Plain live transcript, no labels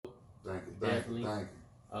definitely. Thank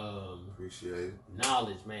you. Appreciate it.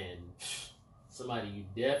 Knowledge, man. Somebody you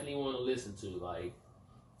definitely want to listen to. Like,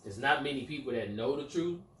 there's not many people that know the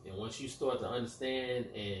truth, and once you start to understand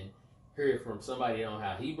and hear it from somebody on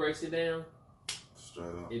how he breaks it down, straight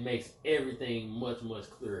up, it makes everything much, much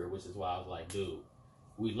clearer. Which is why I was like, dude,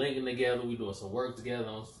 we linking together, we doing some work together.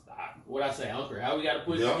 What I say, I don't care how we got to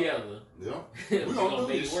put it together. Yeah, we're gonna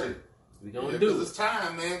make it work. We're gonna do it. It's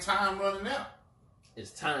time, man. Time running out.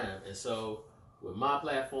 It's time, and so with my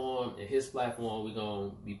platform and his platform, we're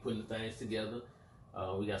gonna be putting things together.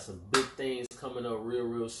 We got some big things coming up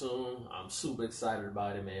real soon. I'm super excited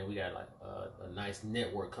about it, man. We got like a nice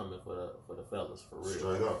network coming for the fellas, for real.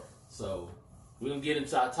 Straight up. So we're gonna get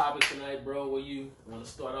into our topic tonight, bro. Where you want to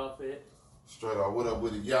start off at? Straight up. What up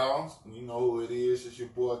with it, y'all? You know who it is. It's your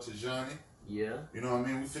boy Tajani. Yeah. You know what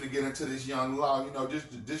I mean? We finna get into this young law. You know,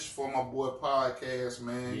 this for my boy podcast,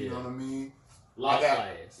 man. Yeah. You know what I mean? Law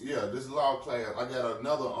class. Yeah, this law class. I got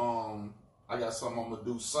another I got something I'm gonna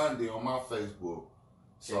do Sunday on my Facebook.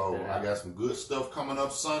 So I got some good stuff coming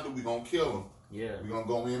up Sunday. We gonna kill them. Yeah. We gonna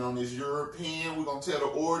go in on this European. We gonna tell the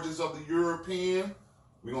origins of the European.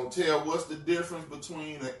 We gonna tell what's the difference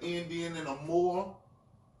between an Indian and a Moor.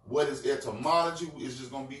 What is etymology? It's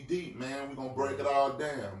just gonna be deep, man. We gonna break it all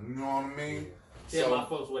down. You know what I mean? Tell my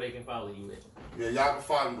folks where they can follow you at. Yeah, y'all can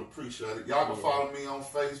follow me. Appreciate it. Y'all can follow me on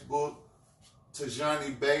Facebook.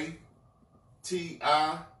 Tajani Bey,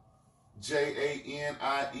 TIJANIE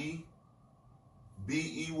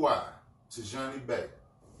BEY, Tajani Bey.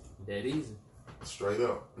 That easy. Straight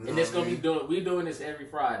up. You and it's gonna be we're doing this every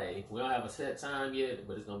Friday. We don't have a set time yet,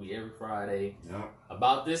 but it's gonna be every Friday. Yep.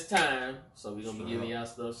 About this time. So we're gonna be giving y'all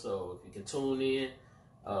stuff. So if you can tune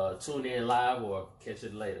in live or catch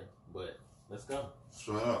it later. But let's go.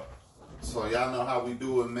 Straight up. So y'all know how we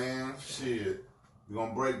do it, man. Shit. We're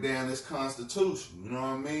gonna break down this Constitution. You know what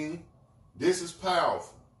I mean? This is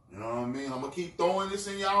powerful. You know what I mean? I'm gonna keep throwing this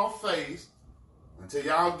in y'all face until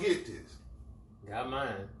y'all get this. Got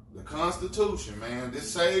mine. The Constitution, man. This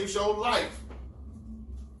saves your life.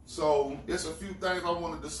 So, there's a few things I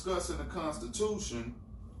want to discuss in the Constitution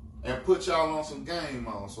and put y'all on some game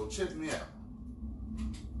on. So, check me out.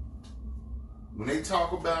 When they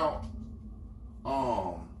talk about,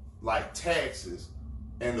 like taxes,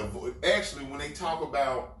 and actually, when they talk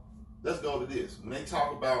about, let's go to this. When they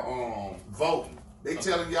talk about voting, they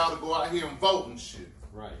telling y'all to go out here and vote and shit.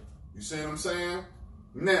 Right. You see what I'm saying?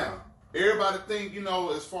 Now, everybody think, you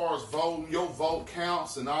know, as far as voting, your vote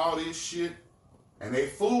counts and all this shit, and they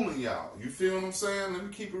fooling y'all. You feel what I'm saying? Let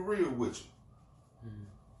me keep it real with you.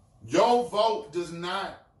 Your vote does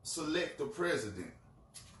not select the president.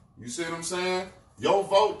 You see what I'm saying? Your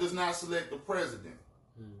vote does not select the president.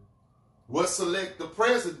 What select the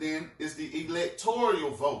president is the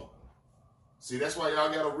electoral vote. See, that's why y'all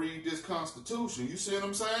got to read this Constitution. You see what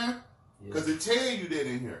I'm saying? Because it tell you that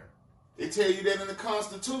in here. It tell you that in the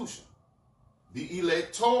Constitution. The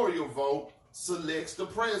electoral vote selects the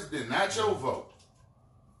president, not your vote.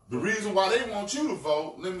 The reason why they want you to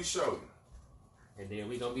vote, let me show you. And then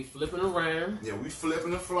we're going to be flipping around. Yeah, we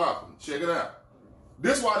flipping and flopping. Check it out.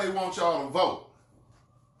 This is why they want y'all to vote.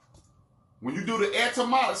 When you do the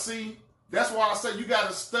etymology, that's why I say you got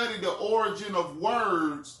to study the origin of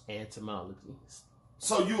words. Etymology.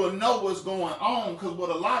 So you will know what's going on, because what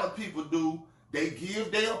a lot of people do, they give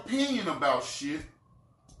their opinion about shit,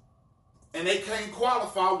 and they can't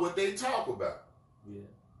qualify what they talk about. Yeah.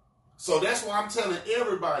 So that's why I'm telling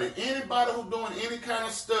everybody, anybody who's doing any kind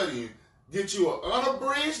of studying, get you an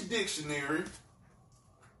unabridged dictionary,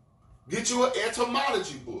 get you an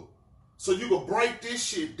etymology book, so you can break this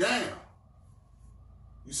shit down.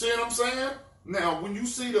 You see what I'm saying? Now, when you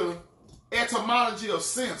see the etymology of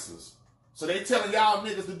census, so they telling y'all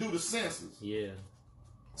niggas to do the census. Yeah.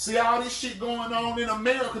 See, all this shit going on in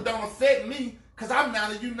America don't affect me because I'm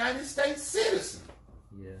not a United States citizen.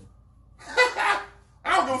 Yeah.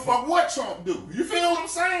 I don't give a fuck what Trump do. You feel what I'm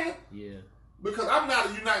saying? Yeah. Because I'm not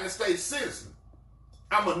a United States citizen.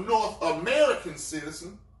 I'm a North American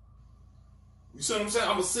citizen. You see what I'm saying?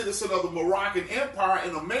 I'm a citizen of the Moroccan Empire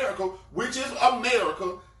in America, which is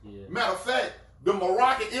America. Yeah. Matter of fact, the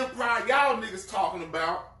Moroccan Empire y'all niggas talking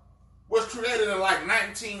about was created in like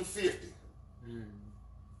 1950.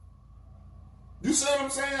 You see what I'm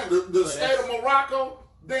saying? The state of Morocco,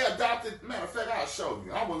 they adopted, matter of fact, I'll show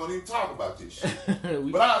you. I wasn't going to even talk about this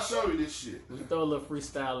shit. But I'll show you this shit. We can throw a little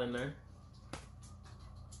freestyle in there.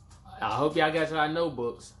 I hope y'all got y'all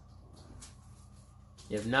notebooks.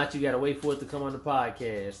 If not, you got to wait for it to come on the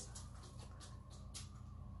podcast.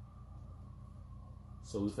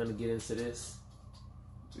 So we finna get into this.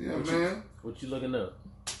 Yeah, man. What you looking up?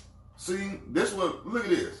 See, this what, look at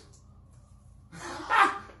this.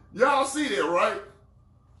 Y'all see that, right?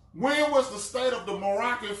 When was the state of the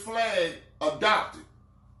Moroccan flag adopted?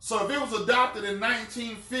 So if it was adopted in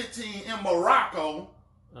 1915 in Morocco,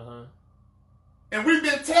 and we've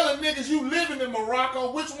been telling niggas you living in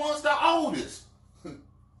Morocco, which one's the oldest?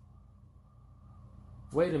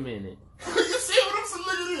 Wait a minute. You see what I'm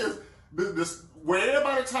saying? Look at this. Where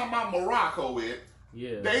everybody talking about Morocco at,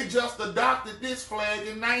 they just adopted this flag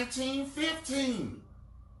in 1915.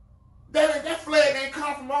 That flag ain't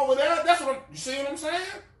come from over there. That's what you see what I'm saying?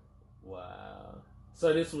 Wow.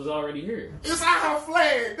 So this was already here. It's our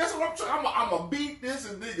flag. That's what I'm trying. I'm gonna beat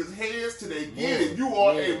this in niggas' heads till they get it. You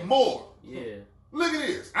are a Moor. Yeah. Look at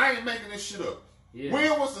this. I ain't making this shit up. Yeah.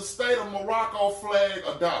 When was the state of Morocco flag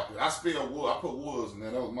adopted? I spelled wood. I put woods in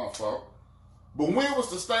there. That was my fault. But when was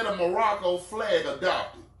the state of Morocco flag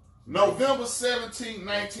adopted? November 17,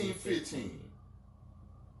 1915.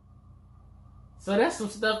 So that's some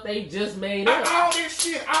stuff they just made up. All this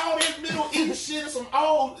shit, all this Middle East shit is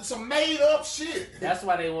some made up shit. That's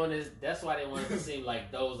why they wanted to seem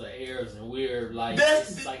like those are Arabs and we're like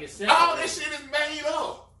it's simple. All this shit is made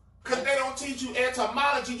up. Cause they don't teach you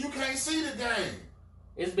etymology, you can't see the game.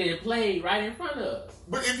 It's being played right in front of us.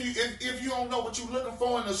 But if you don't know what you're looking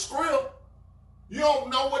for in the script, you don't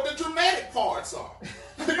know what the dramatic parts are.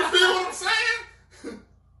 You feel what I'm saying?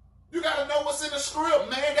 You gotta know what's in the script,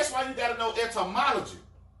 man. That's why you gotta know etymology.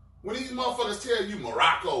 When these motherfuckers tell you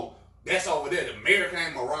Morocco, that's over there, the America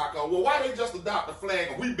ain't Morocco. Well, why they just adopt the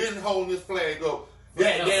flag and we've been holding this flag up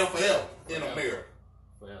goddamn forever in America?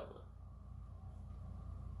 Forever.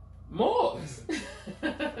 Moors.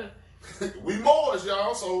 We Moors,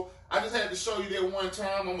 y'all. So I just had to show you that one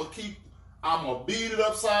time. I'm gonna beat it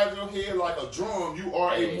upside your head like a drum. You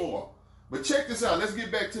are a Moor. But check this out. Let's get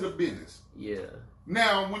back to the business. Yeah.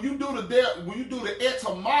 Now, when you do the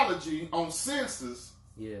etymology on census,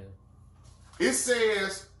 it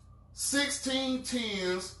says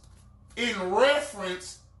 1610s in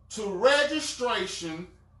reference to registration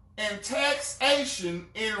and taxation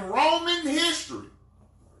in Roman history.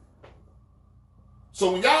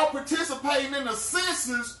 So when y'all participating in the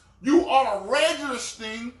census, you are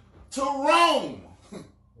registering to Rome.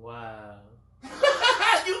 Wow.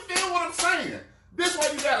 You feel what I'm saying? This way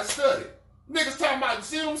you gotta study. Niggas talking about, you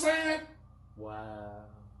see what I'm saying? Wow.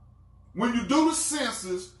 When you do the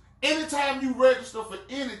census, anytime you register for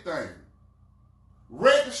anything,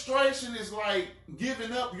 registration is like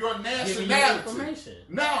giving up your nationality. Giving you information.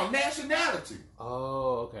 No, nationality.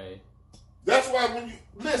 Oh, okay. That's why when you,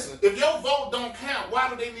 listen, if your vote don't count, why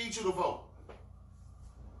do they need you to vote?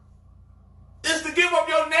 It's to give up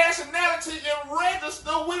your nationality and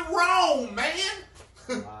register with Rome,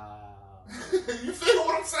 man. Wow. You feel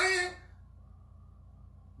what I'm saying?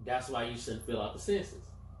 That's why you shouldn't fill out the census.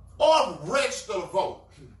 Or register to vote.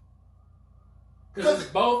 Because it's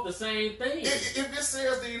both the same thing. If this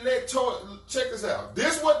says the electoral, check this out.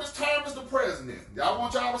 This term is the president. I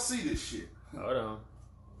want y'all to see this shit. Hold on.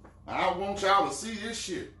 I want y'all to see this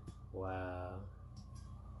shit. Wow.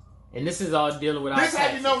 And this is all dealing with our This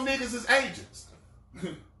taxes. how you know niggas is agents.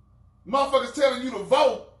 Motherfuckers telling you to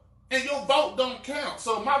vote, and your vote don't count.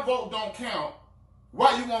 So if my vote don't count,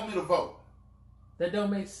 why you want me to vote? That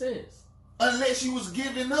don't make sense. Unless you was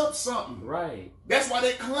giving up something. Right. That's why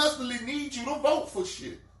they constantly need you to vote for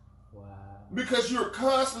shit. Wow. Because you're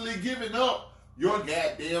constantly giving up your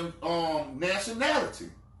goddamn nationality.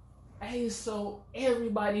 Hey, so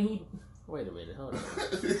everybody who... Wait a minute, hold on.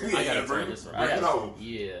 I gotta turn this around.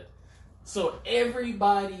 Yeah. So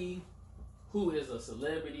everybody who is a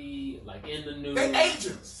celebrity, like in the news... They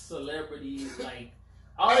agents. Celebrity, like...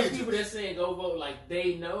 All these people that saying go vote, like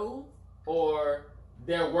they know, or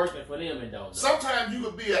they're working for them and don't know. Sometimes you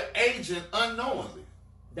could be an agent unknowingly.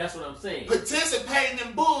 That's what I'm saying. Participating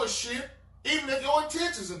in bullshit, even if your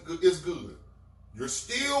intentions is good. You're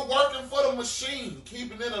still working for the machine,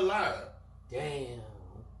 keeping it alive. Damn.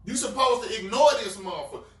 You supposed to ignore this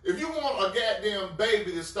motherfucker. If you want a goddamn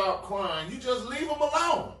baby to stop crying, you just leave them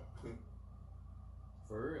alone.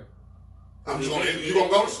 For real. You're gonna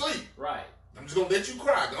go to sleep. Right. I'm just gonna let you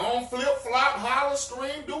cry. Go on, flip, flop, holler,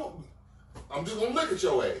 scream, do it. I'm just gonna look at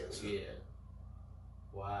your ass. Yeah.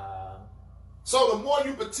 Wow. So the more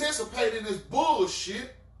you participate in this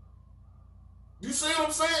bullshit, you see what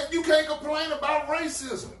I'm saying? You can't complain about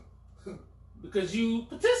racism. Because you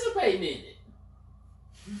participating in it.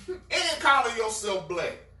 And calling yourself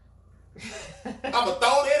black. I'ma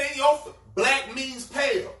throw that in your black means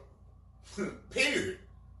pale. Period.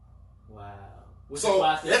 Wow. So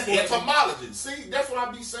that's etymology. See, that's what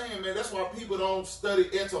I be saying, man. That's why people don't study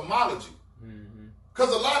etymology. Because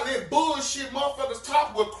a lot of that bullshit motherfuckers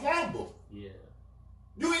talk will crumble. Yeah.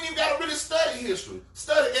 You ain't even got to really study history.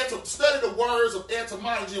 Study the words of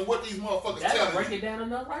etymology and what these motherfuckers That'll telling break you. it down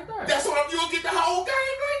enough right there. That's what you'll get the whole game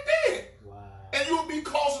right there. Wow. And you'll be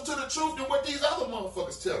closer to the truth than what these other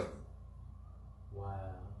motherfuckers telling you. Wow.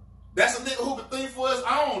 That's a nigga who can think for his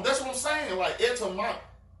own. That's what I'm saying. Like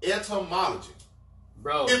etymology.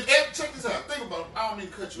 Bro. Check this out. Think about it. I don't mean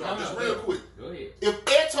to cut you off. Just real quick. Go ahead. If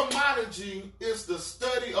etymology is the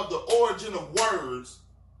study of the origin of words,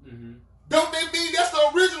 don't that mean that's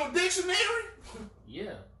the original dictionary?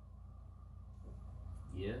 Yeah.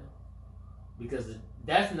 Yeah. Because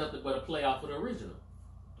that's nothing but a play off of the original.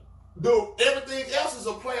 Dude, everything else is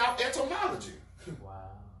a play off etymology. Wow.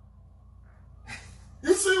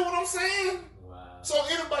 You see what I'm saying? Wow. So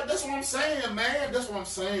anybody, that's what I'm saying, man. That's what I'm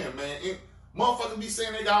saying, man. Motherfuckers be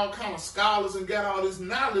saying they got all kind of scholars and got all this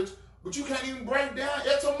knowledge, but you can't even break down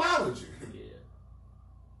etymology. Yeah.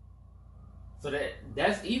 So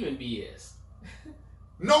that's even BS.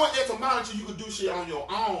 Knowing etymology, you can do shit on your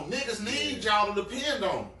own. Niggas need y'all to depend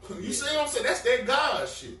on. You see what I'm saying? That's that God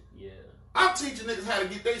shit. Yeah. I'm teaching niggas how to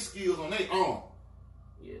get their skills on their own.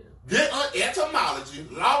 Yeah. Get an etymology,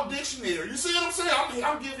 law dictionary. You see what I'm saying?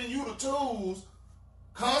 I'm giving you the tools,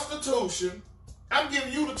 Constitution. I'm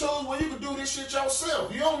giving you the tools where you can do this shit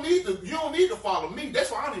yourself. You don't need to follow me.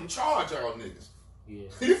 That's why I don't even charge y'all niggas. Yeah.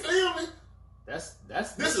 You feel me? This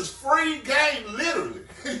is free game, literally.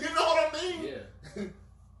 You know what I mean? Yeah.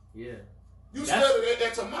 Yeah. You study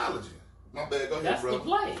that etymology. My bad, go ahead, that's brother. The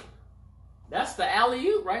play. That's the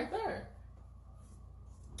alley-oop right there.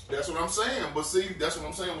 That's what I'm saying. But see, that's what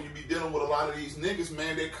I'm saying. When you be dealing with a lot of these niggas,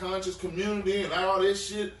 man, their conscious community and all this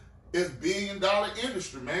shit is $1 billion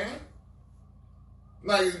industry, man.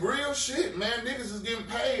 Like, it's real shit, man. Niggas is getting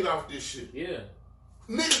paid off this shit. Yeah.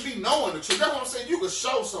 Niggas be knowing the truth. That's what I'm saying. You can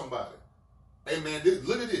show somebody. Hey, man,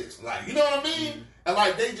 look at this. Like, you know what I mean? Mm-hmm. And,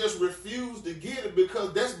 like, they just refuse to get it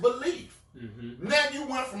because that's belief. Mm-hmm. Now you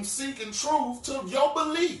went from seeking truth to your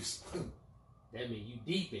beliefs. That means you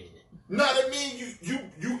deep in it. No, that means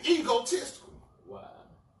you egotistical. Wow.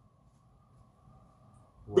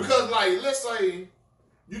 Because, like, let's say,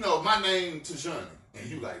 you know, my name Tajani. And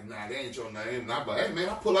you like, nah, that ain't your name. And I'm like, hey, man,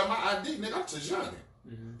 I pull out my ID, nigga, I'm Tajani.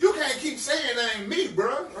 Mm-hmm. You can't keep saying that ain't me,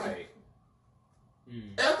 bro. Right.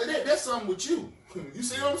 After that, that's something with you. You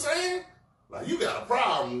see what I'm saying? Like, you got a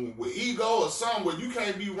problem with ego or something where you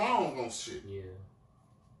can't be wrong on shit. Yeah.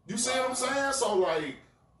 You see what I'm saying? So, like,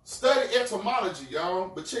 study etymology, y'all.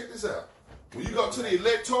 But check this out. When you go to the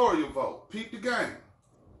electoral vote, peep the game.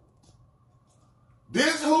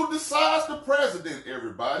 This is who decides the president,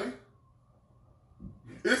 everybody.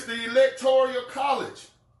 It's the Electoral College.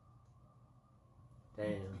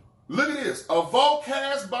 Damn. Look at this. A vote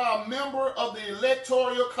cast by a member of the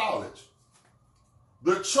Electoral College.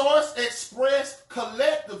 The choice expressed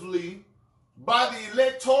collectively by the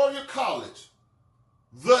Electoral College.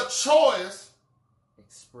 The choice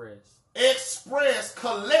expressed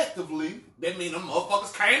collectively. That means the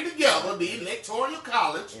motherfuckers came together, the Electoral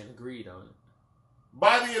College. And agreed on it.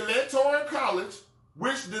 By the Electoral College,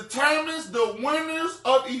 which determines the winners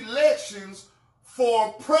of elections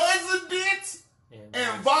for president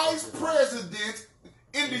and vice president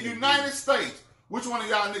in the United States. Which one of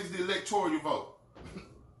y'all niggas the electoral vote?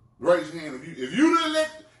 Raise your hand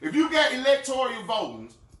if you got electoral voting.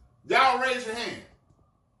 Y'all raise your hand.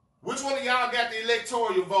 Which one of y'all got the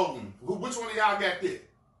electoral voting? Which one of y'all got that?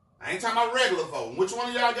 I ain't talking about regular voting. Which one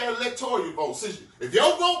of y'all got electoral vote? If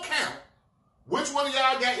your vote count, which one of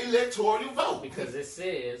y'all got electoral vote? Because it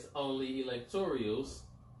says only electorals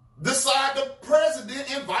decide the president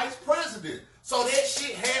and vice president. So that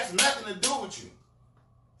shit has nothing to do with you.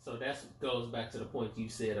 So that goes back to the point you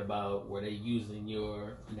said about where they using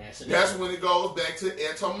your nationality. That's when it goes back to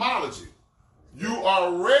etymology. You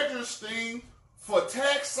are registering for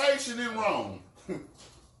taxation in Rome.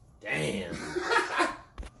 Damn.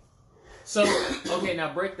 So, okay,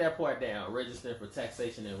 now break that part down. Registering for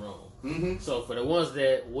taxation in Rome. Mm-hmm. So for the ones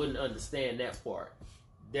that wouldn't understand that part,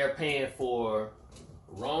 they're paying for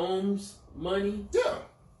Rome's money? Yeah.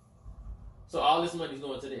 So all this money's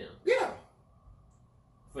going to them? Yeah.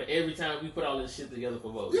 For every time we put all this shit together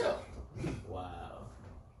for votes? Yeah. Wow.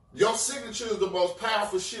 Your signature is the most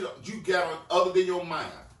powerful shit you got other than your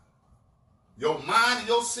mind. Your mind and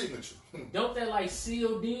your signature. Don't they like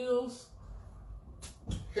seal deals?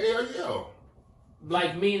 Hell yeah.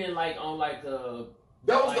 Like meaning like on like the...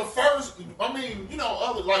 That was the first, I mean, you know,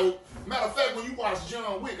 other, like, matter of fact, when you watch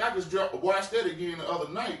John Wick, I just watched that again the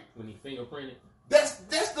other night. When he fingerprinted? That's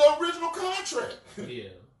the original contract. Yeah.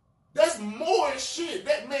 That's Moorish shit.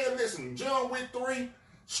 That man, listen, John Wick 3,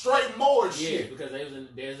 straight Moorish shit. Yeah, because they was in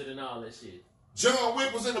the desert and all that shit. John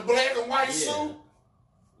Wick was in the black and white suit.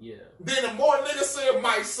 Yeah. Then the more niggas said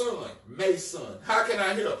my son, Mason, how can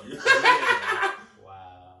I help you? Yeah. Wow.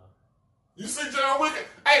 You see John Wick?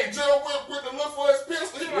 Hey, John Wick went to look for his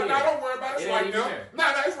pistol. He like, nah, don't worry about it. It's right there.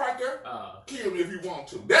 Nah, it's right there. Kill me if you want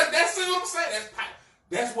to. That's what I'm saying.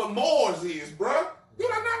 That's what Moors is, bro. You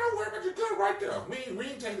like, nah, don't worry about your gun right there. We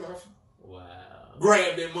ain't take it off. Wow.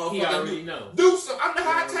 Grab that motherfucker. He already know. Do something. I'm the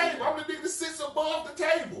high table. I'm the nigga that sits above the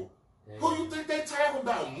table. Damn. Who you think they talking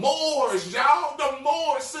about? Moors, y'all. The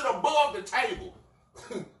Moors sit above the table.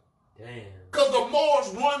 Damn. Because the Moors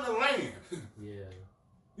run the land. Yeah.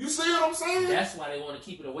 You see what I'm saying? That's why they want to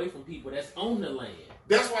keep it away from people that's on the land.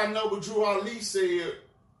 That's why Noble Drew Ali said,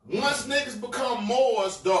 once niggas become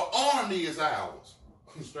Moors, the army is ours.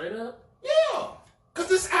 Straight up? Yeah.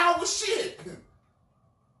 Because it's our shit.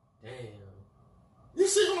 Damn. You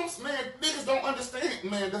see what I'm saying? Man, niggas don't understand.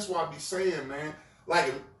 Man, that's why I be saying, man.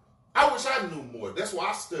 Like, I wish I knew more. That's why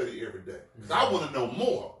I study every day. Because I want to know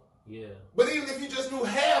more. Yeah. But even if you just knew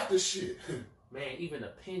half the shit. Man, even a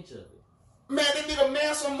pinch of it. Man, that nigga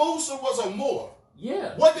Mansa Musa was a Moor.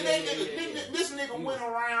 Yeah. What did they nigga? Yeah. This nigga went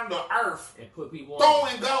around the earth and put people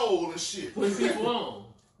throwing gold and shit. Put people on.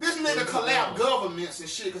 This nigga collapsed governments and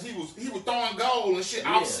shit because he was throwing gold and shit,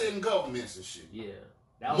 offsetting governments and shit. Yeah.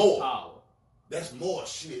 That was power. That's more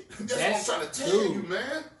shit. That's what I'm trying to tell you,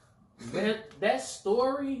 man. Man, that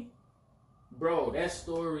story, bro, that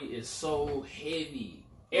story is so heavy.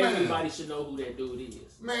 Everybody should know who that dude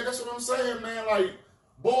is. Man, that's what I'm saying, man. Like,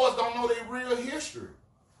 boys don't know their real history.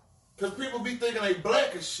 Because people be thinking they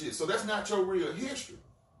black as shit, so that's not your real history.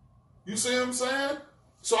 You see what I'm saying?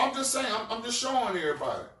 So I'm just saying, I'm just showing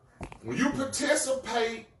everybody. When you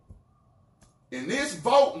participate in this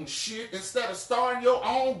voting shit, instead of starting your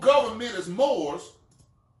own government as Moors,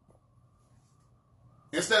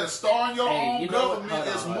 instead of starting your own government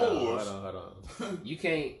as Moors. Hold on. You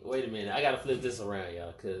can't, wait a minute. I got to flip this around,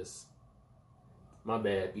 y'all, because, my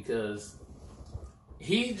bad, because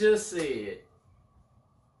he just said,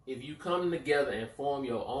 if you come together and form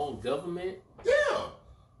your own government. Yeah.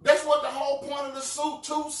 That's what the whole point of the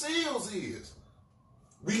two seals is.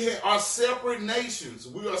 We are separate nations.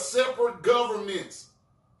 We are separate governments.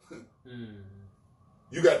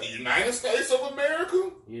 You got the United States of America.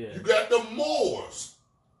 Yeah. You got the Moors.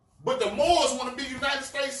 But the Moors want to be United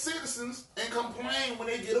States citizens and complain when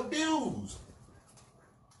they get abused.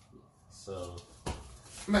 So,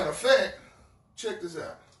 matter of fact, check this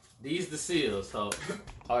out. These the seals, so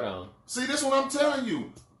hold on. See, this is what I'm telling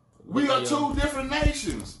you. We are two different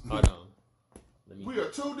nations. Hold on. We are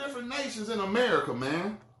two different nations in America,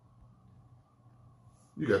 man.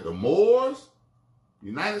 You got the Moors,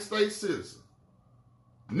 United States citizens.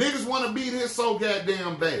 Niggas want to be this so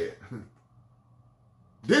goddamn bad.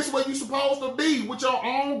 This way you supposed to be with your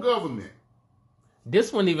own government.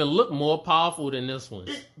 This one even look more powerful than this one.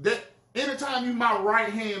 Anytime you my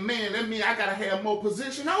right-hand man, that means I got to have more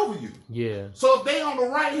position over you. Yeah. So if they on the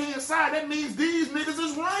right-hand side, that means these niggas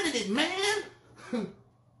is running it, man.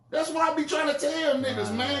 That's what I be trying to tell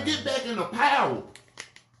niggas, man. Get back into power.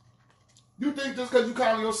 You think just because you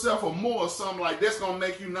call yourself a Moor or something like that's going to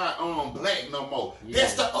make you not black no more. Yeah.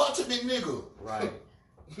 That's the ultimate nigga. Right.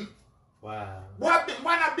 Wow. Why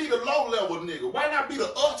not be the low-level nigga? Why not be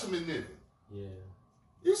the ultimate nigga? Yeah.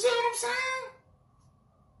 You see what I'm saying?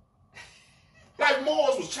 Like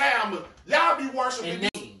Moors was child, y'all be worshiping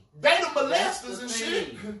they the molesters and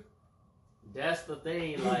shit. That's the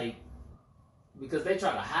thing, like, because they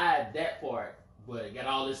try to hide that part, but got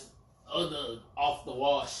all this other off the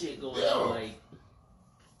wall shit going on. Like,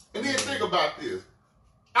 and then think about this: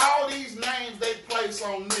 all these names they place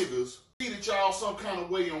on niggas treated y'all some kind of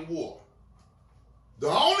way in war. The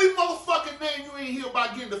only motherfucking name you ain't hear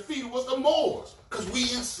about getting defeated was the Moors, cause we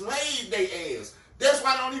enslaved they ass. That's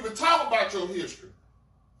why I don't even talk about your history.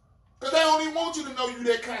 Because they don't even want you to know you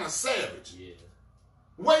that kind of savage. Yeah.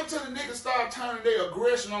 Wait till the niggas start turning their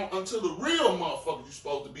aggression on until the real motherfuckers you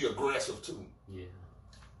supposed to be aggressive to. Yeah.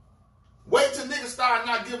 Wait till niggas start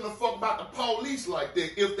not giving a fuck about the police like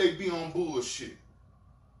that if they be on bullshit.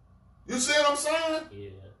 You see what I'm saying? Yeah.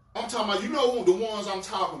 I'm talking about, you know the ones I'm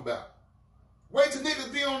talking about. Wait till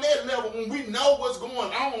niggas be on that level when we know what's going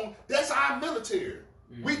on. That's our military.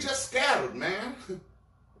 We just scattered, man.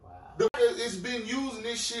 Wow. It's been using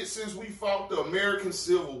this shit since we fought the American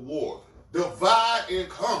Civil War. Divide and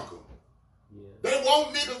conquer. Yeah. They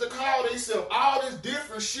want niggas to call themselves all this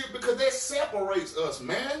different shit because that separates us,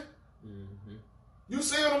 man. Mm-hmm. You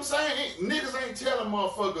see what I'm saying? Niggas ain't telling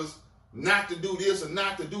motherfuckers not to do this or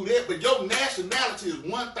not to do that, but your nationality is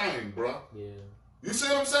one thing, bro. Yeah. You see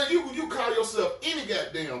what I'm saying? You call yourself any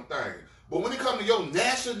goddamn thing, but when it comes to your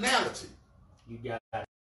nationality, you got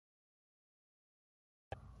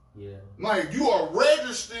Yeah. Like, you are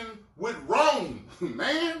registering with Rome,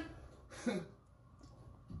 man.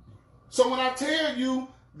 So when I tell you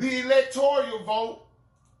the electoral vote,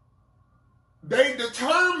 they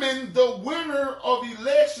determine the winner of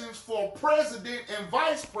elections for president and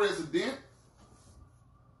vice president.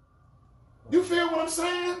 You feel what I'm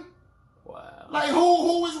saying? Wow. Like,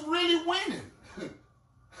 who is really winning?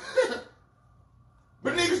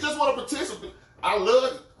 But niggas just want to participate. I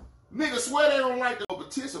love it. Niggas swear they don't like to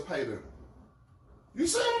participate in it. You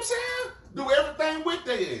see what I'm saying? Do everything with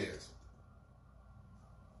their ass.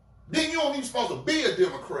 Then you don't even supposed to be a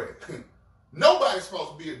Democrat. Nobody's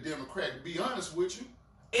supposed to be a Democrat, to be honest with you.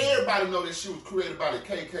 Everybody know that shit was created by the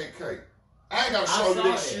KKK. I ain't gotta show you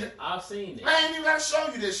that shit. I've seen it. I ain't even gotta show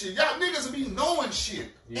you that shit. Y'all niggas be knowing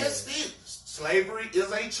shit. Yeah. That's it. Slavery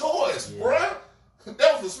is a choice, Yeah. bruh.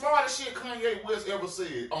 That was the smartest shit Kanye West ever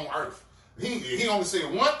said on earth. He only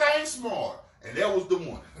said one thing smart, and that was the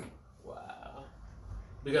one. Wow.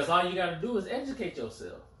 Because all you gotta do is educate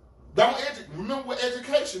yourself. Remember what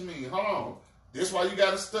education means. Hold on. That's why you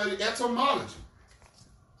gotta study etymology.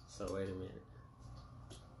 So wait a minute.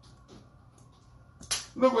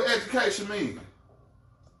 Look what education means.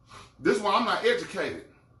 This is why I'm not educated.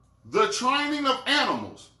 The training of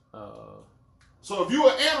animals. So if you're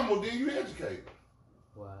an animal, then you educated.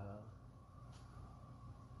 Wow.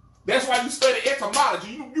 That's why you study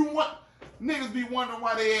etymology. You want niggas be wondering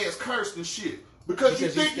why they ass cursed and shit. Because you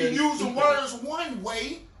think you're using words one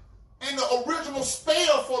way, and the original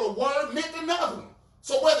spell for the word meant another one.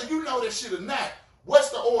 So whether you know that shit or not, what's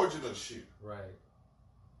the origin of the shit? Right.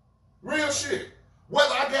 Real shit.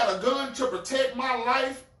 Whether I got a gun to protect my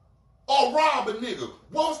life or rob a nigga,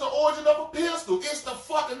 what's the origin of a pistol? It's to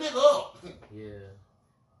fuck a nigga up. Yeah.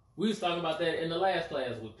 We was talking about that in the last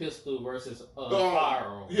class with pistol versus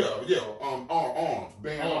firearm. Yeah, arms,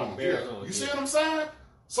 bearing arms. You see what I'm saying?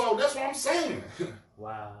 So that's what I'm saying.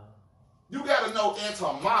 Wow. You gotta know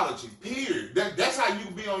etymology, period. That's how you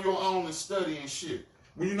can be on your own and study and shit.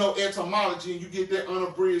 When you know etymology and you get that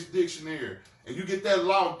unabridged dictionary and you get that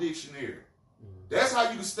law dictionary, that's how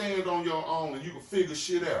you can stand on your own and you can figure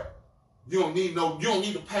shit out. You don't need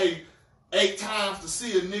to pay 8 times to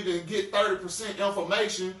see a nigga and get 30%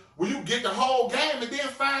 information where you get the whole game and then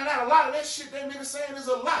find out a lot of that shit that nigga saying is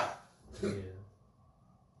a lie. Yeah.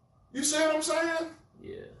 You see what I'm saying?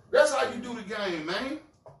 Yeah. That's how you do the game, man.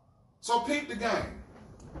 So peep the game.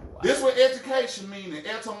 Wow. This is what education means in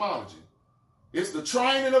etymology. It's the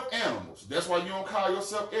training of animals. That's why you don't call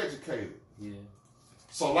yourself educated. Yeah.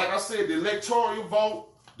 So like I said, the electoral vote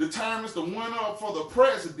determines the winner for the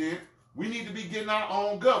president. We need to be getting our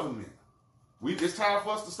own government. It's time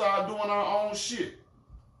for us to start doing our own shit.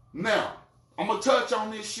 Now, I'm going to touch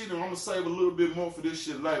on this shit and I'm going to save a little bit more for this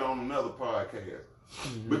shit later on another podcast.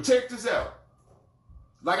 Mm-hmm. But check this out.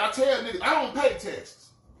 Like I tell niggas, I don't pay taxes.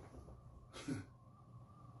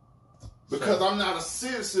 Because I'm not a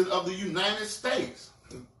citizen of the United States.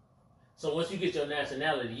 So once you get your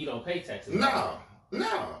nationality, you don't pay taxes? No.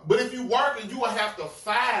 But if you working, you will have to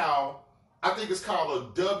file, I think it's called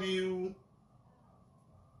a the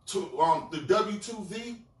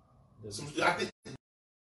W-2V. So I think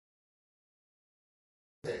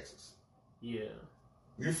taxes. Yeah.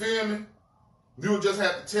 You feel me? You would just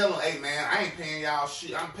have to tell them, hey man, I ain't paying y'all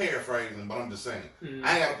shit. I'm paraphrasing, but I'm just saying. Mm-hmm.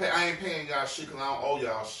 I ain't paying y'all shit because I don't owe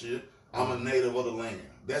y'all shit. I'm a native of the land.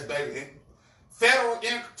 That's basically federal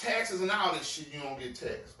taxes and all this shit, you don't get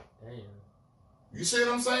taxed. Damn. You see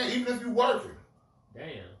what I'm saying? Even if you're working.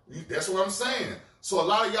 Damn. That's what I'm saying. So a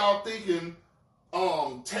lot of y'all thinking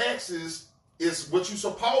taxes is what you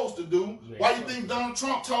supposed to do. Yeah. Why you think Donald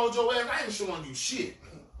Trump told your ass, I ain't showing you shit?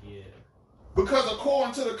 Yeah. Because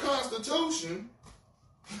according to the Constitution,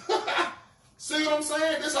 see what I'm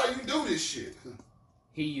saying? That's how you do this shit.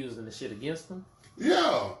 He using the shit against them?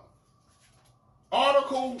 Yeah.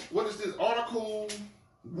 What is this? Article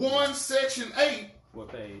 1, Section 8. What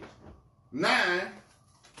page? 9.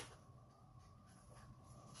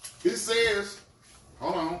 It says,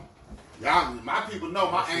 hold on. Y'all, my people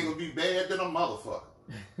know my angle be bad than a motherfucker.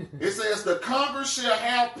 It says the Congress shall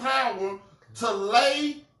have power to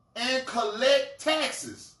lay and collect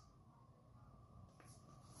taxes.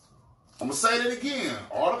 I'm going to say that again.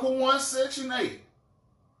 Article 1, Section 8.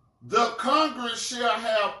 The Congress shall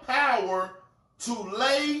have power to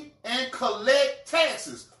lay and collect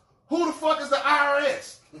taxes. Who the fuck is the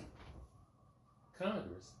IRS?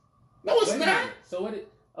 Congress. No, it's not. So what?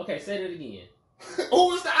 Okay, say that again.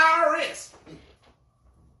 Who is the IRS?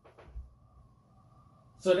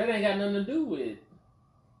 So that ain't got nothing to do with.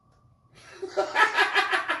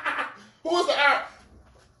 Who is the IRS?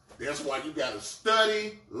 That's why you gotta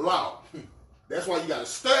study law. That's why you gotta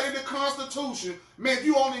study the Constitution. Man, if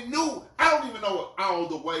you only knew, I don't even know all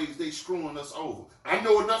the ways they screwing us over. I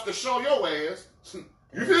know enough to show your ass. You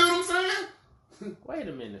feel what I'm saying? Wait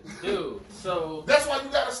a minute, dude. So that's why you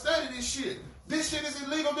gotta study this shit. This shit is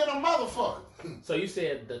illegal than a motherfucker. So you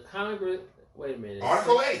said the Congress. Wait a minute.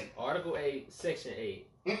 Article 8. Article 8, Section 8.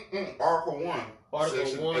 Article 1. Article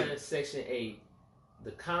Section 1, 8. Section 8.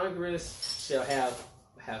 The Congress shall have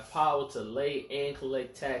power to lay and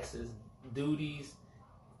collect taxes, duties,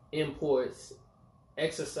 imports,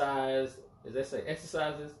 exercises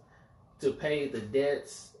to pay the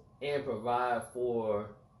debts and provide for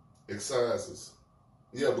excises.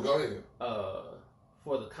 Yeah, but go ahead.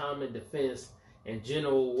 For the common defense and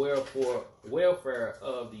general welfare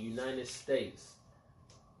of the United States.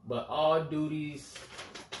 But all duties,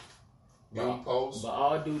 imposts,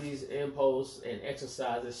 and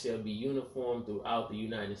exercises shall be uniform throughout the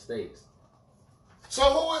United States. So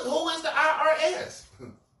who is the IRS?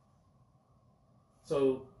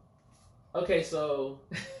 So I'm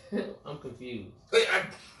confused.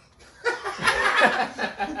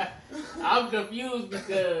 I'm confused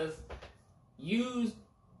because you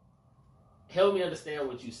help me understand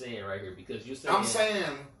what you're saying right here, because you're saying... I'm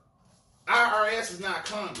saying IRS is not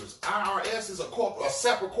Congress. IRS is a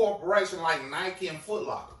separate corporation like Nike and Foot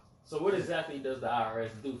Locker. So what exactly does the IRS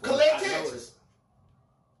do? Collect taxes.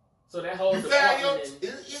 So that whole department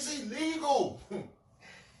is illegal.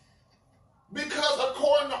 Because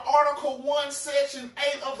according to Article 1, Section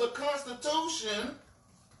 8 of the Constitution,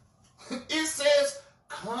 it says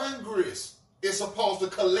Congress is supposed to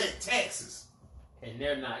collect taxes. And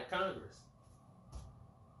they're not Congress.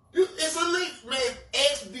 It's illegal, man.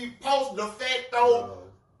 Ex post de facto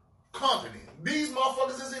company. These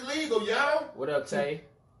motherfuckers is illegal, y'all. What up, Tay?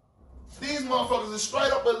 These motherfuckers is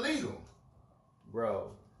straight up illegal.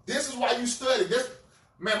 Bro. This is why you study. This,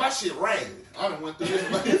 man, my shit raggedy. I done went through this.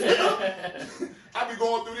 I be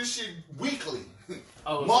going through this shit weekly.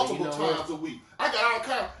 Multiple times a week. I got all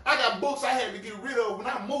kind. I got books I had to get rid of when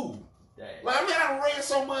I moved. Dang. Like, man, I read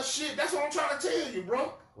so much shit. That's what I'm trying to tell you,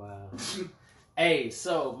 bro. Wow. Hey,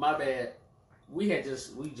 so my bad. We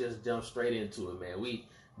just jumped straight into it, man. We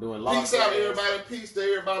doing long. Peace out, everybody. Peace to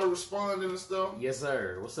everybody responding and stuff. Yes,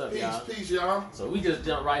 sir. What's up, peace, y'all? Peace, y'all. So we just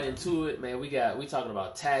jumped right into it, man. We talking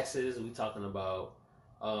about taxes. We talking about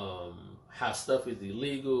how stuff is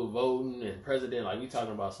illegal, voting, and president. Like, we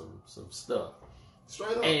talking about some stuff.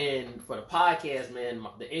 Straight up. And for the podcast, man,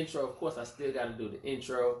 the intro. Of course, I still got to do the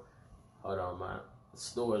intro. Hold on, my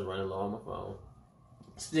store is running low on my phone.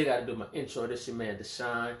 Still got to do my intro. This your man,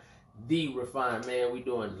 Deshaun, the refined man. We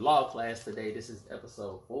doing law class today. This is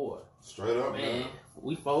episode 4. Straight up, man.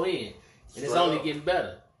 We 4 in, and it's only getting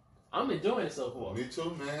better. I'm enjoying it so far. Me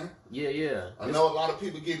too, man. Yeah. I know a lot of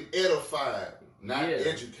people getting edified, not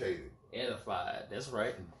educated. Edified. That's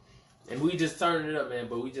right. And we just turning it up, man.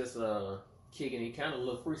 But we just kicking it, kind of a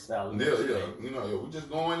little freestyling. Yeah. You know, we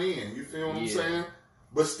just going in. You feel what I'm saying?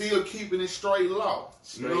 But still keeping it straight law.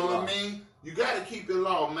 You know what I mean? You gotta keep it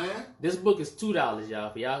law, man. This book is $2,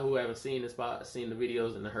 y'all. For y'all who haven't seen seen the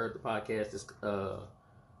videos and heard the podcast, it's the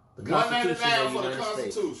Constitution of the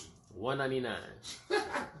United States. $1.99.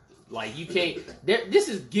 Like, you can't. This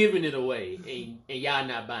is giving it away, and y'all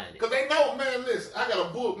not buying it. Cause they know, man. Listen, I got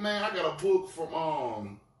a book, man. I got a book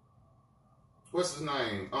from what's his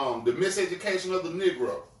name? The Miseducation of the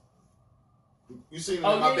Negro. You seen it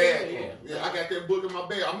in my bag? Yeah, I got that book in my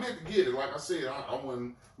bag. I meant to get it. Like I said, I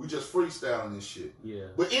wouldn't. We just freestyling this shit. Yeah.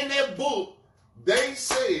 But in that book, they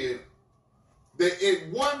said that at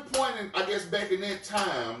one point, I guess back in that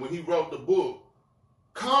time when he wrote the book,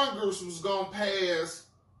 Congress was gonna pass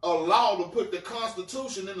a law to put the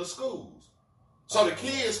Constitution in the schools, so the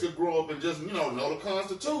kids could grow up and just know the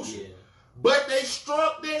Constitution. Yeah. But they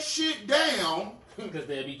struck that shit down. Because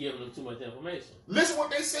they'd be giving them too much information. Listen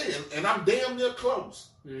what they said, and I'm damn near close.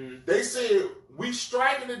 Mm-hmm. They said, we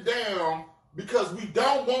striking it down because we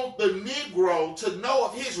don't want the Negro to know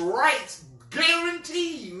of his rights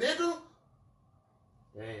guaranteed, nigga.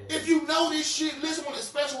 Damn. If you know this shit, listen,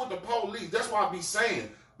 especially with the police. That's why I be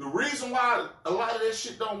saying, the reason why a lot of that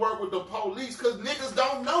shit don't work with the police, because niggas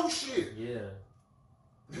don't know shit. Yeah.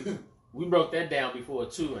 We broke that down before,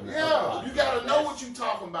 too. You got to know what you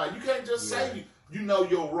talking about. You can't just say you know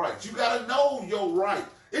your rights. You got to know your rights.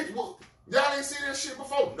 Y'all didn't see that shit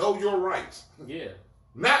before. Know your rights. Yeah.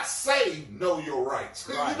 Not say know your rights.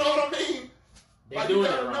 Right. You know what I mean? Like, you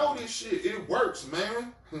got to know this shit. It works,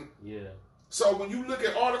 man. Yeah. So when you look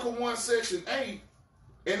at Article 1, Section 8,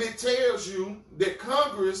 and it tells you that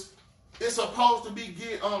Congress is supposed to be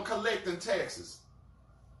collecting taxes.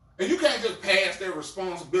 And you can't just pass that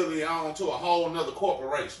responsibility on to a whole nother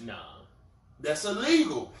corporation. That's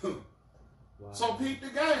illegal. Wow. So peep the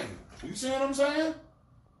game. You see what I'm saying?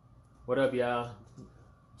 What up, y'all?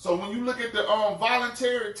 So when you look at the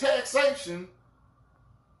voluntary taxation,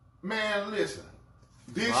 man, listen.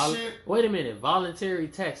 This shit. Wait a minute, voluntary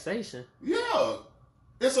taxation? Yeah.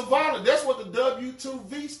 It's a voluntary. That's what the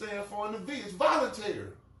W-2V stand for in the V. It's voluntary.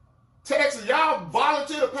 Taxes, y'all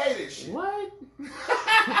volunteer to pay this shit. What? You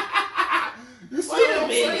see what I'm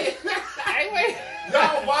saying? Wait.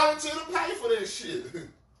 Y'all volunteer to pay for this shit.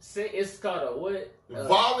 Say it's called a what?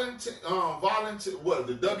 Volunteer. What?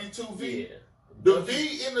 The W-2V. Yeah. The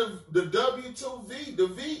V in the W-2V. The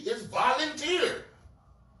V is volunteer.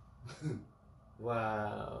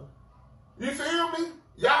 Wow. You feel me?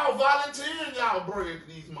 Y'all volunteering, y'all bring it to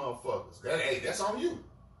these motherfuckers. Hey, that's on you.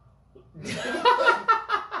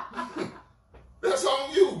 That's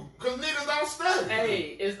on you, cause niggas don't study.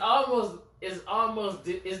 Hey, it's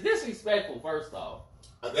disrespectful. First off,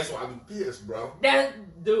 that's why I be pissed, bro. that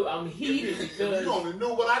dude, I'm heated If because you only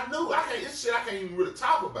knew what I knew, this shit I can't even really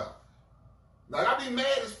talk about. Like I be mad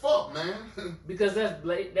as fuck, man. because that's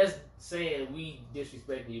saying we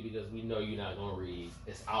disrespecting you because we know you're not gonna read.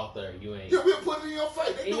 It's out there, you ain't. Yeah, we'll put it in your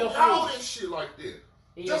face. They In do your all face. that shit like that.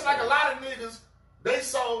 In Just your like a face. lot of niggas, they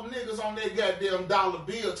sold niggas on their goddamn dollar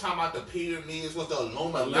bill talking about the pyramids was the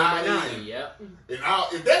Illuminati. Illuminati, yep. And all,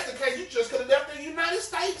 if that's the case, you just could have left the United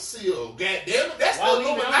States seal. God damn it, that's Why the leave it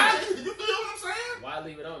Illuminati. You feel what I'm saying? Why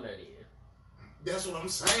leave it on there then? That's what I'm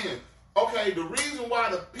saying. Okay, the reason why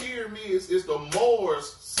the pyramids is the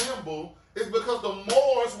Moors symbol is because the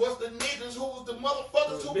Moors was the niggas who was the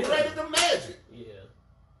motherfuckers who created the magic. Yeah.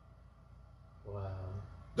 Wow.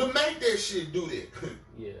 To make that shit do that.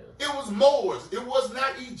 Yeah. It was Moors. It was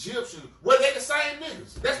not Egyptians. Well, they the same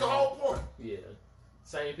niggas. That's the whole point. Yeah.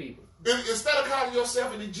 Same people. Instead of calling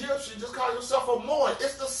yourself an Egyptian, just call yourself a Moor.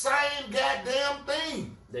 It's the same goddamn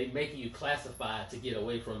thing. They making you classified to get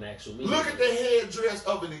away from the actual meaning. Look at the headdress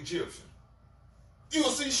of an Egyptian. You'll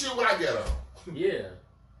see shit what I get on. Yeah.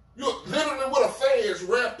 You're literally with a fez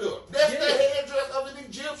wrapped up. That's Yeah. the headdress of an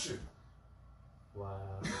Egyptian.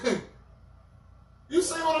 Wow. You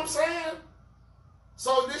see what I'm saying?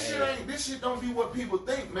 So this shit don't be what people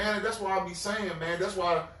think, man. And that's why I be saying, man. That's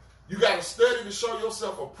why you gotta study to show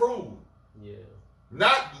yourself approved. Yeah.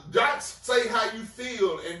 Not say how you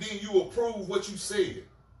feel and then you approve what you said.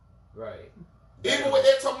 Right. Even with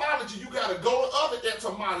etymology, you gotta go to other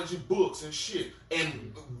etymology books and shit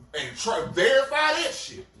and try verify that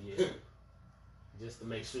shit. Yeah. Just to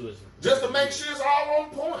make sure it's all on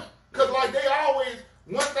point. Cause like they always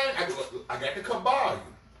one thing I got the Kabbalah.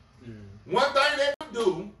 One thing they would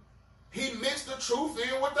do, he mixed the truth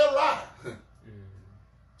in with the lie.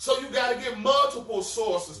 So you gotta get multiple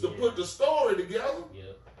sources to put the story together.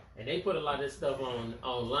 Yeah. And they put a lot of this stuff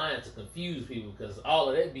online to confuse people because all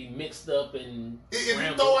of that be mixed up and If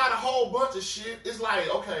you throw out a whole bunch of shit, it's like,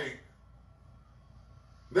 okay,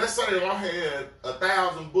 let's say I had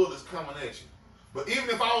 1,000 bullets coming at you. But even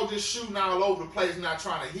if I was just shooting all over the place not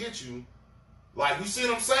trying to hit you, like, you see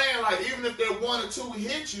what I'm saying? Like, even if that 1 or 2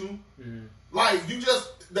 hit you, like, the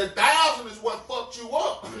 1,000 is what fucked you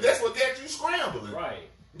up. That's what got you scrambling. Right.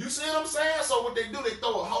 You see what I'm saying? So what they do, they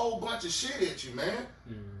throw a whole bunch of shit at you, man.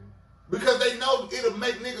 Because they know it'll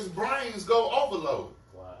make niggas' brains go overload.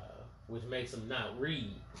 Wow. Which makes them not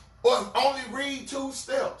read. Or only read 2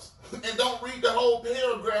 steps. And don't read the whole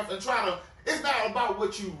paragraph and try to... It's not about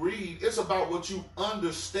what you read. It's about what you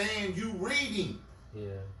understand you reading.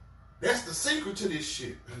 Yeah. That's the secret to this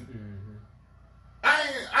shit.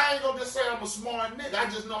 I ain't gonna just say I'm a smart nigga. I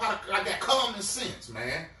just know I got common sense,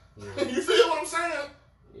 man. Yeah. You feel what I'm saying?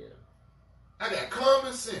 Yeah. I got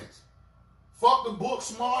common sense. Fuck the book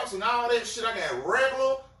smarts and all that shit. I got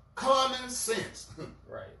regular common sense.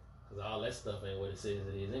 Right. Because all that stuff ain't what it says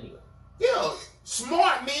it is anyway. Yeah,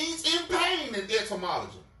 smart means in pain in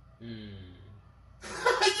etymology. You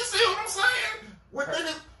see what I'm saying? With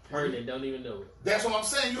niggas, Heard it, don't even know it. that's what I'm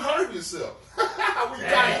saying. You heard yourself.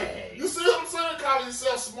 You see what I'm saying? Calling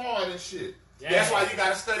yourself smart and shit. Dang. That's why you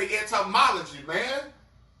gotta study etymology, man.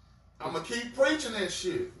 I'm gonna keep preaching that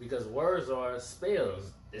shit. Because words are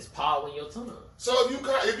spells. It's power in your tongue. So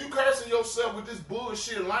if you cursing yourself with this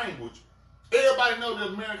bullshit language, everybody know the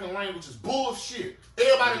American language is bullshit.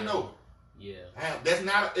 Everybody know it. Yeah. That's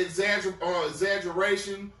not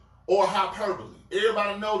exaggeration or hyperbole.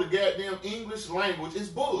 Everybody know the goddamn English language is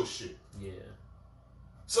bullshit. Yeah.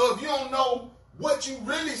 So if you don't know what you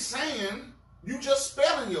really saying, you just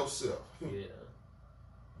spelling yourself. Yeah.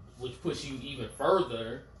 Which puts you even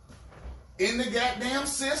further In the goddamn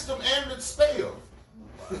system and the spell.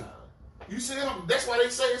 Wow. You see them? That's why they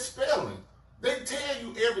say it's spelling. They tell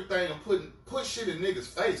you everything and put shit in niggas'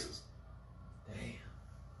 faces.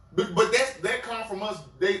 But that come from us.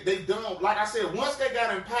 They done, like I said, once they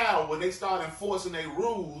got in power, when they started enforcing their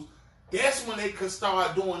rules, that's when they could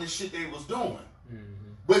start doing the shit they was doing.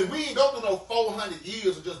 Mm-hmm. But we ain't go through no 400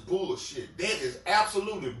 years of just bullshit. That is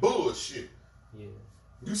absolutely bullshit. Yeah.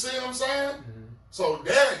 You see what I'm saying? Mm-hmm. So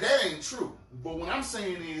that ain't true. But what I'm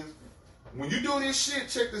saying is, when you do this shit,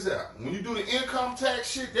 check this out. When you do the income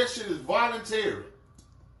tax shit, that shit is voluntary.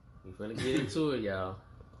 We finna get into it, y'all.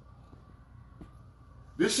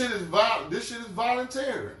 This shit is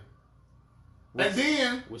voluntary.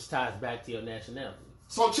 Which ties back to your nationality.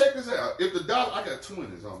 So check this out. If the dollar, I got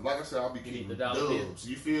 20s on. Like I said, I'll be keeping the dubs.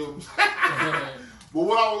 You feel me? But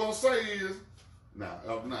what I was gonna say is, I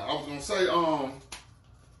was gonna say,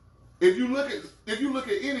 if you look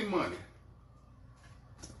at any money.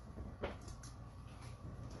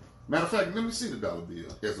 Matter of fact, let me see the dollar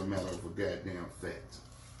bill as a matter of a goddamn fact.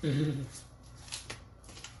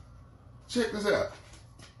 Check this out.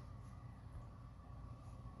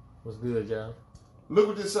 What's good, y'all? Look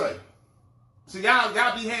what this say. See, y'all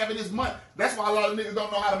be having this money. That's why a lot of niggas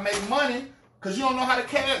don't know how to make money, because you don't know how to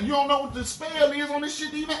cash. You don't know what the spell is on this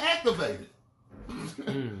shit to even activate it.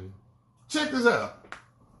 Check this out.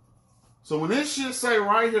 So when this shit say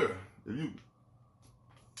right here,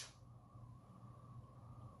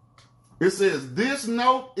 it says, this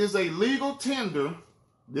note is a legal tender.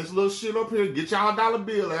 This little shit up here, get y'all dollar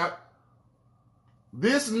bill out.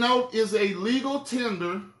 This note is a legal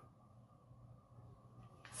tender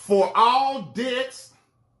for all debts,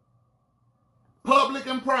 public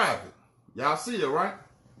and private. Y'all see it, right?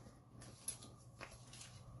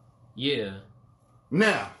 Yeah.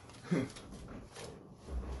 Now,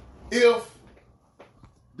 if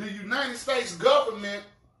the United States government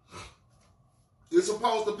is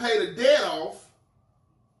supposed to pay the debt off,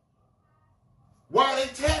 why are they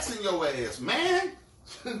taxing your ass, man?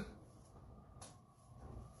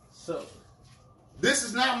 So, this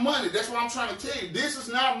is not money. That's what I'm trying to tell you. This is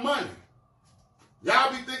not money.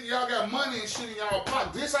 Y'all be thinking y'all got money and shit in y'all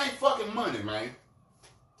pocket. This ain't fucking money, man.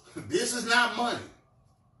 This is not money.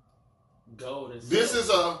 Gold and this is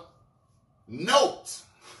a note.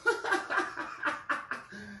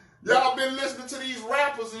 Y'all been listening to these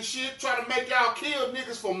rappers and shit trying to make y'all kill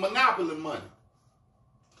niggas for monopoly money.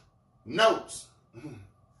 Notes.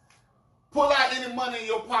 Pull out any money in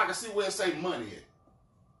your pocket, see where it say money at.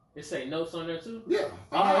 It say notes on there too? Yeah.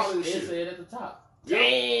 It say it at the top. Yeah.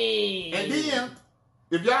 Dang. And then,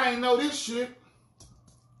 if y'all ain't know this shit,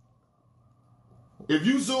 if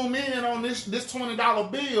you zoom in on this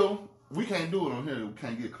 $20 bill, we can't do it on here. We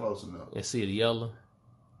can't get close enough. Let's see the yellow.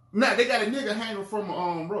 Nah, they got a nigga hanging from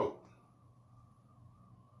a rope.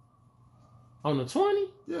 On the 20?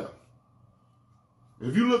 Yeah.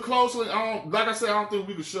 If you look closely, like I said, I don't think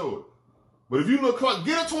we can show it. But if you look close,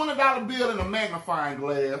 get a $20 bill in a magnifying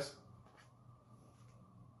glass.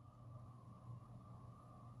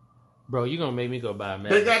 Bro, you gonna make me go buy a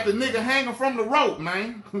They got the nigga hanging from the rope,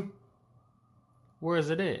 man. Where is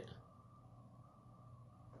it at?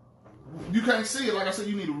 You can't see it. Like I said,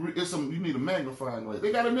 you need a magnifying glass.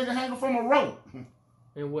 They got a nigga hanging from a rope.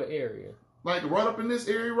 In what area? Like right up in this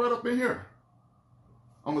area, right up in here.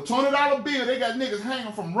 On the $20 bill, they got niggas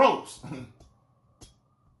hanging from ropes.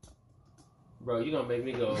 Bro, you gonna make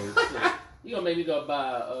me go. You gonna make me go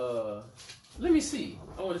buy. Let me see.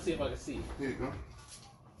 I want to see if I can see. Here you go.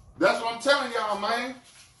 That's what I'm telling y'all, man.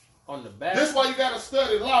 On the back. This is why you gotta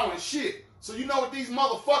study law and shit, so you know what these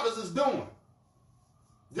motherfuckers is doing.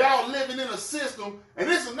 Y'all living in a system, and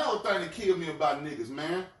this is another thing that killed me about niggas,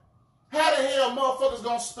 man. How the hell motherfuckers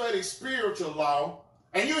gonna study spiritual law,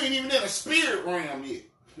 and you ain't even in a spirit realm yet?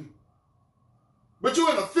 But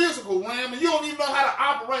you in a physical realm, and you don't even know how to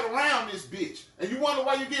operate around this bitch, and you wonder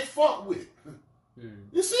why you get fucked with.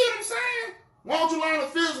 You see what I'm saying? Why don't you learn the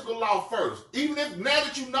physical law first? Even if now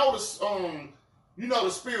that you know the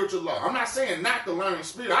spiritual law. I'm not saying not to learn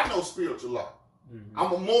spirit. I know spiritual law. Mm-hmm.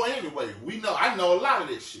 I'm a more anyway. I know a lot of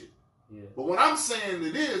this shit. Yeah. But what I'm saying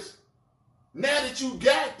to this, now that you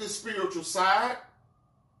got the spiritual side,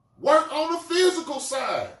 work on the physical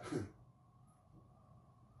side.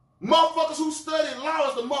 Motherfuckers who study law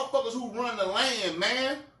is the motherfuckers who run the land,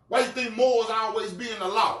 man. Why you think Moors always be in the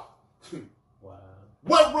law? Wow.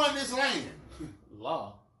 What run this land?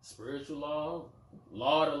 Law. Spiritual law.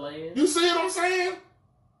 Law of the land. You see what I'm saying?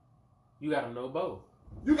 You gotta know both.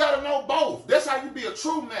 You gotta know both. That's how you be a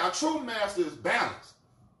true man. A true master is balanced.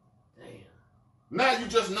 Damn. Now you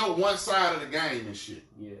just know one side of the game and shit.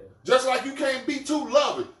 Yeah. Just like you can't be too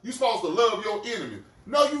loving. You supposed to love your enemy.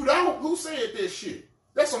 No, you don't. Who said this shit?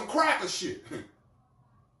 That's some cracker shit.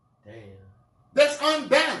 Damn. That's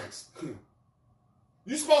unbalanced.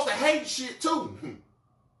 You supposed to hate shit too.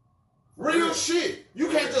 Real shit. You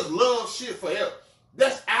can't just love shit forever.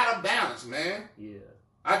 That's out of balance, man. Yeah.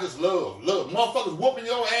 I just love motherfuckers whooping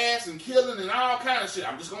your ass and killing and all kind of shit.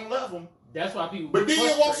 I'm just gonna love them. That's why people. But then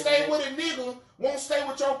you won't stay with a nigga, won't stay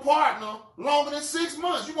with your partner longer than 6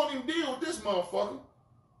 months. You won't even deal with this motherfucker.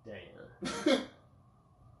 Damn.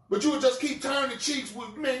 But you would just keep turning cheeks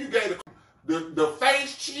with, man, you gave the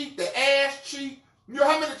face cheek, the ass cheek. You know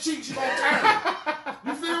how many cheeks you gonna turn?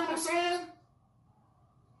 You feel what I'm saying?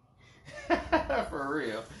 For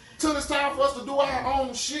real. Till it's time for us to do our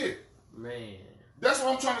own shit. Man. That's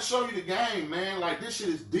what I'm trying to show you the game, man. Like, this shit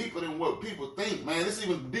is deeper than what people think, man. It's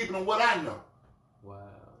even deeper than what I know. Wow.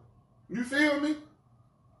 You feel me?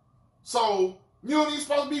 So, you don't even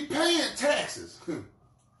supposed to be paying taxes.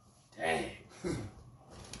 Dang.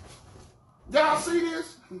 Y'all see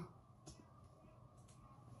this?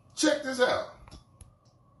 Check this out.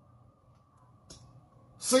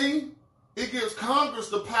 See? It gives Congress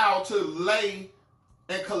the power to lay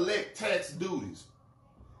and collect tax duties.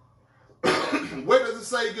 Where does it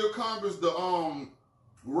say give Congress the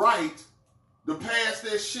right to pass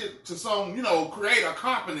that shit to some, create a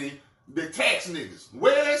company that tax niggas?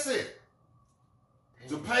 Where that's it?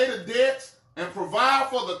 To pay the debts and provide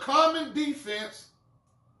for the common defense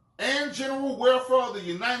and general welfare of the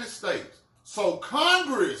United States. So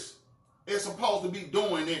Congress is supposed to be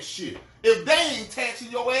doing that shit. If they ain't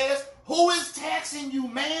taxing your ass, who is taxing you,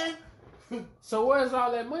 man? So where's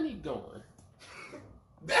all that money going?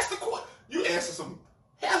 That's the question. You answer some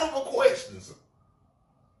hell of a questions.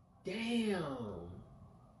 Damn.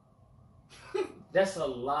 That's a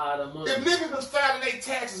lot of money. If niggas was filing their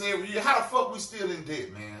taxes every year, how the fuck we still in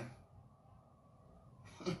debt, man?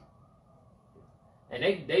 And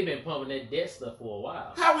they been pumping that debt stuff for a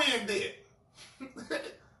while. How we in debt?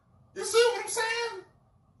 You see what I'm saying?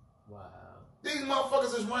 Wow. These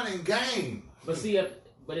motherfuckers is running game. But see, if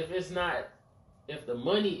the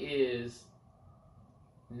money is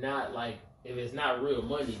not like, if it's not real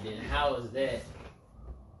money, then how is that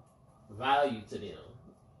value to them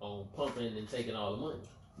on pumping and taking all the money?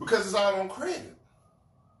 Because it's all on credit.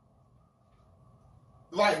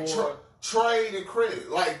 Like trade and credit.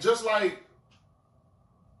 Like, just like,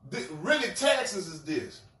 really taxes is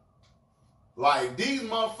this. Like, these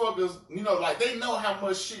motherfuckers, like, they know how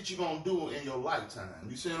much shit you gonna do in your lifetime.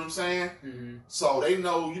 You see what I'm saying? Mm-hmm. So they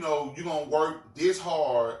know, you gonna work this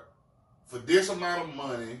hard for this amount of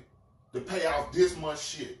money to pay off this much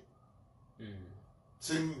shit. Mm-hmm.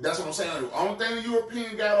 See, that's what I'm saying. The only thing the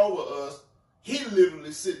European got over us, he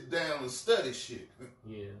literally sit down and study shit.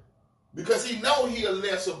 Yeah. Because he know he a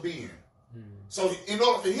lesser being. Mm-hmm. So in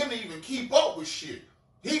order for him to even keep up with shit,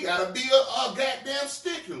 he gotta be a goddamn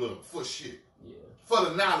stickler for shit. Yeah. For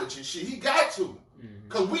the knowledge and shit. He got to.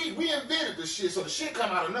 Because we invented the shit, so the shit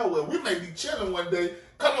come out of nowhere. We may be chilling one day,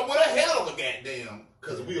 come up with a hell of a goddamn,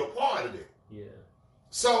 because we a part of it. Yeah.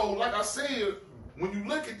 So, like I said, when you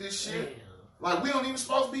look at this shit, like, we don't even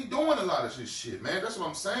supposed to be doing a lot of this shit, man. That's what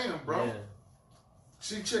I'm saying, bro. Yeah.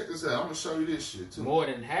 See, check this out. I'm going to show you this shit, too. More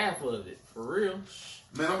than half of it, for real.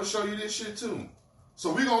 Man, I'm going to show you this shit, too.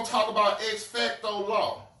 So, we're going to talk about ex facto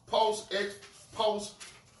law. Post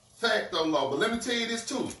facto law. But let me tell you this,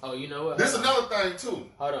 too. Oh, you know what? This is another thing, too.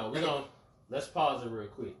 Hold on. Let's pause it real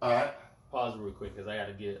quick. All right. Pause it real quick, because I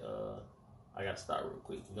got to start real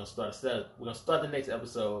quick. We're gonna start the next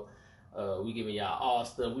episode. We giving y'all all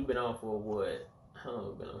stuff. We've been on for what? How long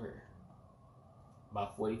have we been on here?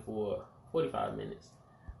 About 45 minutes.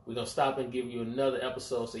 We're gonna stop and give you another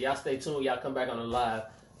episode. So y'all stay tuned. Y'all come back on the live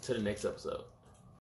to the next episode.